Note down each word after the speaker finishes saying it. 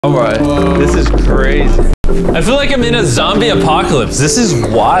Alright, this is crazy. I feel like I'm in a zombie apocalypse. This is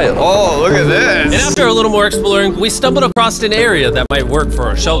wild. Oh, look at this. And after a little more exploring, we stumbled across an area that might work for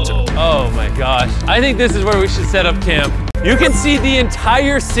our shelter. Oh my gosh. I think this is where we should set up camp. You can see the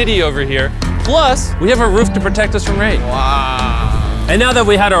entire city over here. Plus, we have a roof to protect us from rain. Wow. And now that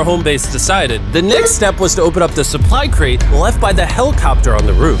we had our home base decided, the next step was to open up the supply crate left by the helicopter on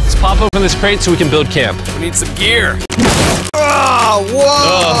the roof. Let's pop open this crate so we can build camp. We need some gear. Oh,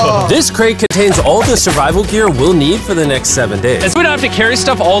 whoa. This crate contains all the survival gear we'll need for the next 7 days. As we don't have to carry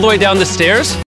stuff all the way down the stairs,